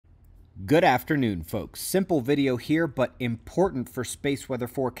Good afternoon, folks. Simple video here, but important for space weather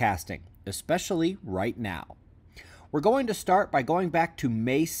forecasting, especially right now. We're going to start by going back to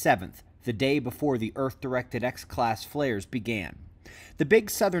May 7th, the day before the Earth-directed X-class flares began. The big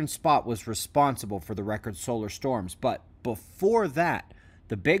southern spot was responsible for the record solar storms, but before that,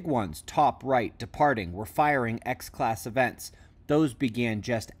 the big ones, top right, departing, were firing X-class events. Those began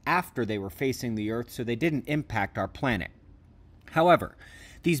just after they were facing the Earth, so they didn't impact our planet. However,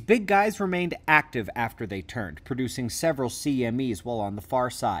 these big guys remained active after they turned, producing several CMEs while on the far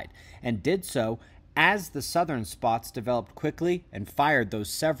side, and did so as the southern spots developed quickly and fired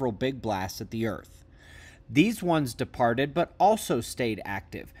those several big blasts at the Earth. These ones departed but also stayed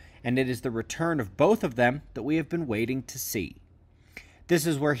active, and it is the return of both of them that we have been waiting to see. This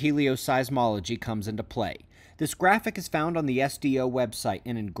is where helioseismology comes into play. This graphic is found on the SDO website,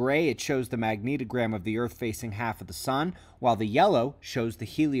 and in gray it shows the magnetogram of the Earth facing half of the Sun, while the yellow shows the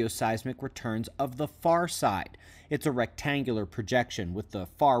helioseismic returns of the far side. It's a rectangular projection with the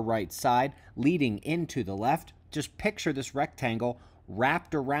far right side leading into the left. Just picture this rectangle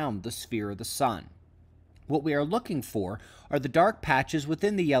wrapped around the sphere of the Sun. What we are looking for are the dark patches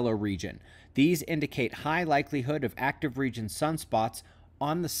within the yellow region. These indicate high likelihood of active region sunspots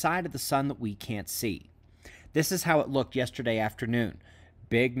on the side of the Sun that we can't see. This is how it looked yesterday afternoon.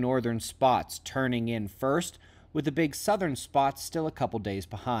 Big northern spots turning in first, with the big southern spots still a couple days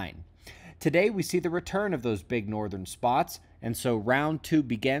behind. Today we see the return of those big northern spots, and so round 2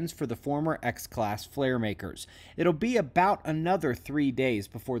 begins for the former X-class flare makers. It'll be about another 3 days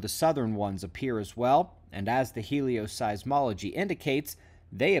before the southern ones appear as well, and as the helioseismology indicates,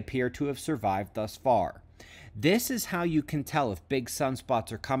 they appear to have survived thus far. This is how you can tell if big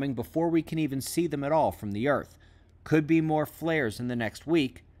sunspots are coming before we can even see them at all from the Earth. Could be more flares in the next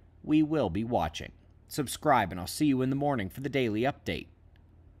week. We will be watching. Subscribe and I'll see you in the morning for the daily update.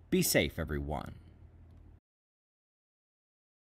 Be safe, everyone.